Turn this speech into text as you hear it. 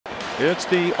It's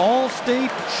the All-State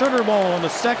Sugar Bowl in the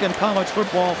second college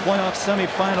football playoff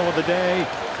semifinal of the day.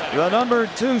 The number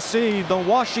 2 seed, the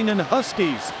Washington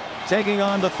Huskies, taking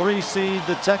on the 3 seed,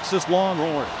 the Texas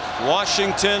Longhorns.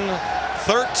 Washington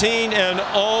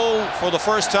 13-0 for the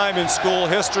first time in school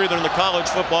history. They're in the college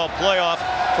football playoff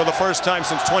for the first time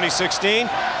since 2016.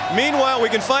 Meanwhile, we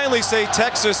can finally say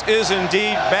Texas is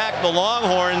indeed back. The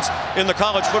Longhorns in the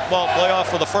college football playoff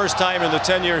for the first time in the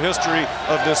 10-year history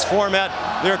of this format.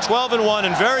 They're 12-1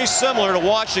 and very similar to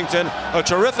Washington, a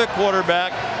terrific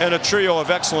quarterback and a trio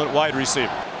of excellent wide receivers.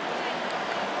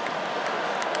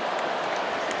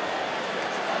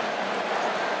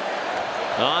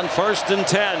 On 1st and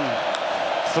 10.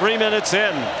 3 minutes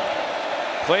in.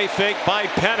 Play fake by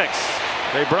Penix.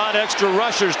 They brought extra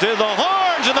rushers to the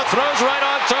horns, and the throw's right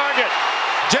on target.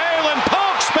 Jalen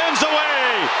Polk spins away.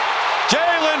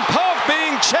 Jalen Polk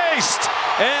being chased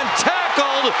and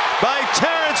tackled by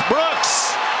Terrence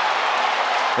Brooks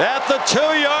at the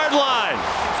 2-yard line.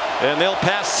 And they'll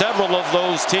pass several of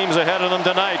those teams ahead of them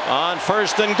tonight. On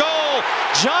 1st and goal,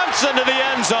 Johnson to the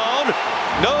end zone.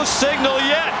 No signal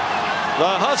yet. The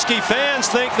Husky fans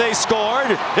think they scored.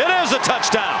 It is a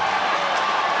touchdown.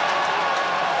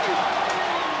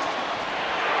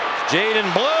 Jaden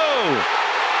Blue.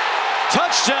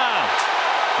 Touchdown.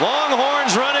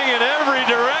 Longhorns running in every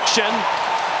direction.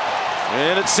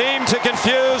 And it seemed to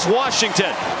confuse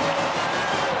Washington.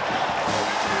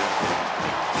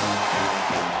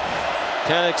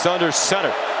 Penix under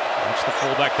center. Watch the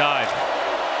fullback dive.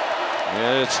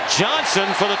 And it's Johnson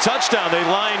for the touchdown. They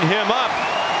lined him up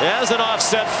as an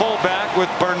offset fullback with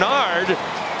Bernard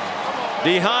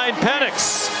behind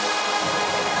Penix.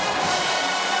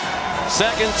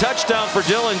 Second touchdown for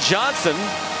Dylan Johnson.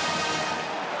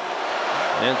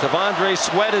 And T'Vondre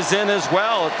Sweat is in as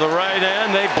well at the right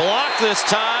end. They block this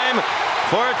time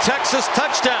for a Texas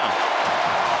touchdown.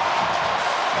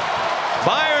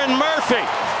 Byron Murphy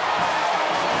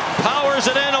powers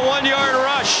it in, a 1-yard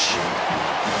rush.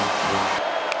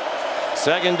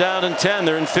 2nd down and 10.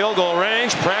 They're in field goal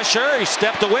range. Pressure. He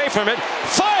stepped away from it.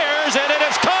 Fires, and it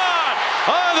is caught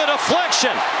on the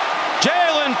deflection.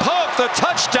 Jalen Polk, the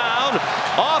touchdown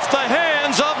off the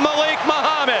hands of Malik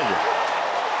Muhammad.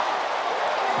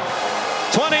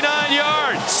 29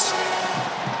 yards.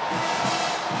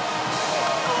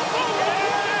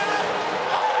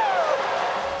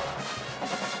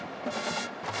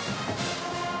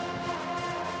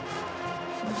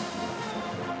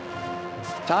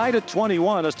 Tied at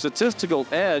 21, a statistical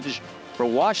edge for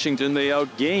Washington. They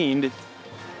outgained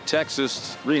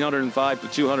Texas 305 to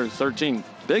 213.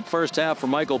 Big first half for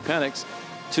Michael Penix,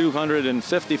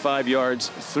 255 yards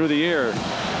through the air.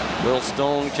 Will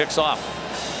Stone kicks off.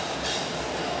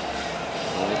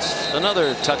 It's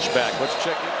another touchback. Let's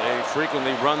check it. They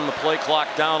frequently run the play clock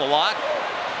down a lot.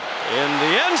 In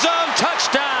the end zone,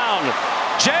 touchdown,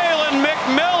 Jalen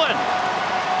McMillan.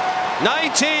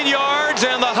 19 yards,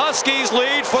 and the Huskies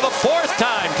lead for the 4th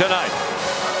time tonight.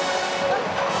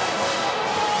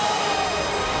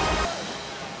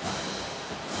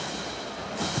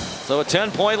 So a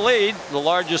 10-point lead, the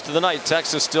largest of the night.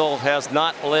 Texas still has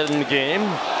not led in the game.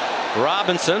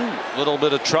 Robinson, a little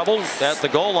bit of trouble at the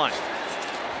goal line.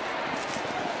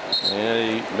 And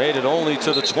he made it only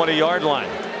to the 20-yard line.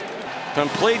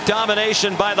 Complete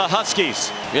domination by the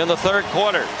Huskies in the 3rd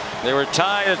quarter. They were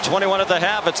tied at 21 at the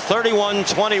half. It's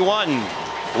 31-21.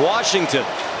 Washington.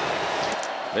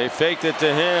 They faked it to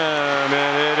him,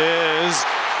 and it is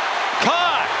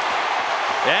caught.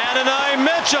 Adonai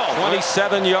Mitchell.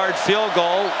 27-yard field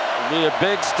goal. Will be a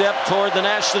big step toward the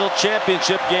national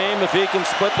championship game if he can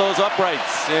split those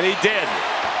uprights, and he did.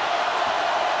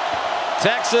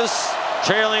 Texas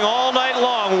trailing all night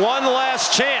long. One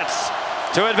last chance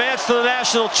to advance to the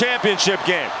national championship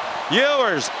game.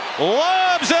 Ewers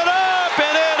lobs it up,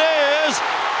 and it is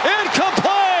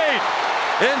incomplete.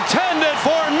 Intended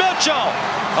for Mitchell.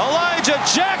 Elijah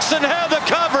Jackson had the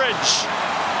coverage.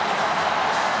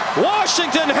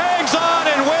 Washington hangs on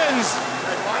and wins.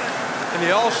 In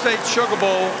the All-State Sugar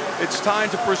Bowl, it's time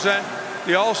to present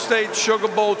the All-State Sugar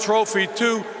Bowl trophy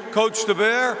to Coach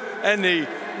DeBear and the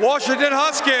Washington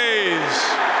Huskies.